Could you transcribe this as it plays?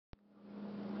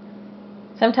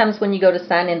Sometimes when you go to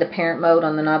sign into parent mode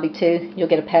on the Nabi 2, you'll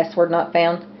get a password not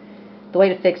found. The way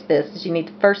to fix this is you need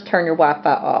to first turn your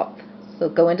Wi-Fi off. So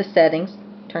go into settings,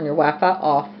 turn your Wi-Fi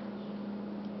off.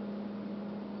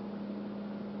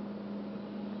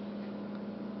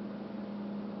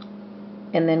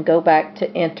 And then go back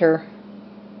to enter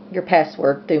your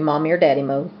password through mommy or daddy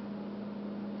mode.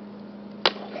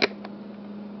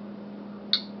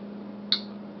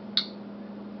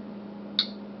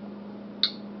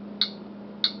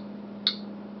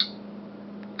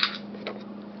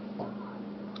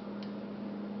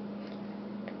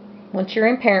 Once you're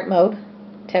in parent mode,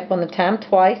 tap on the time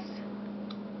twice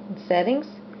in settings.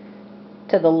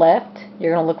 To the left,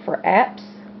 you're going to look for apps,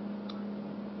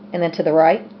 and then to the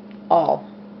right, all.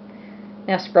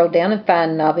 Now scroll down and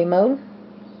find Nabi Mode.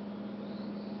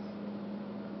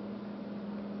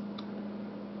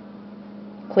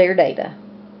 Clear data.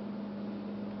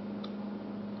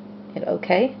 Hit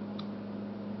OK.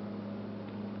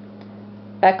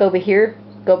 Back over here,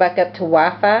 go back up to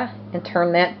Wi-Fi and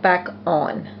turn that back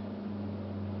on.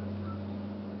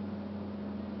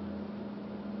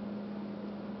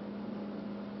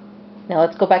 Now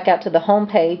let's go back out to the home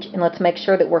page and let's make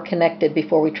sure that we're connected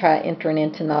before we try entering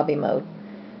into Nabi Mode.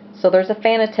 So there's a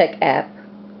Fanatec app.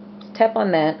 Let's tap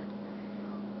on that.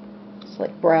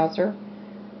 Select browser.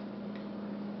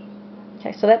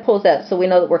 Okay, so that pulls out, so we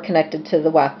know that we're connected to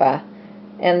the Wi-Fi.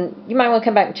 And you might want to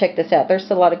come back and check this out. There's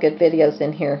a lot of good videos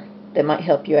in here that might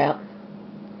help you out.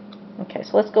 Okay,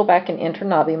 so let's go back and enter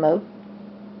Nabi Mode.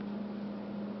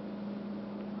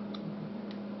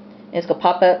 It's going to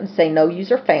pop up and say no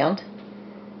user found.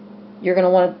 You're going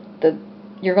to want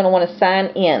to sign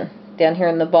in down here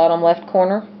in the bottom left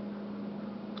corner.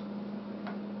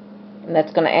 And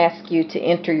that's going to ask you to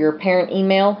enter your parent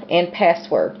email and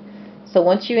password. So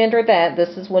once you enter that,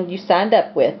 this is what you signed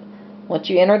up with. Once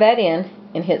you enter that in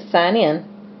and hit sign in,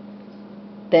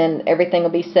 then everything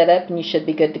will be set up and you should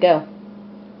be good to go.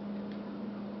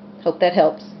 Hope that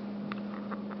helps.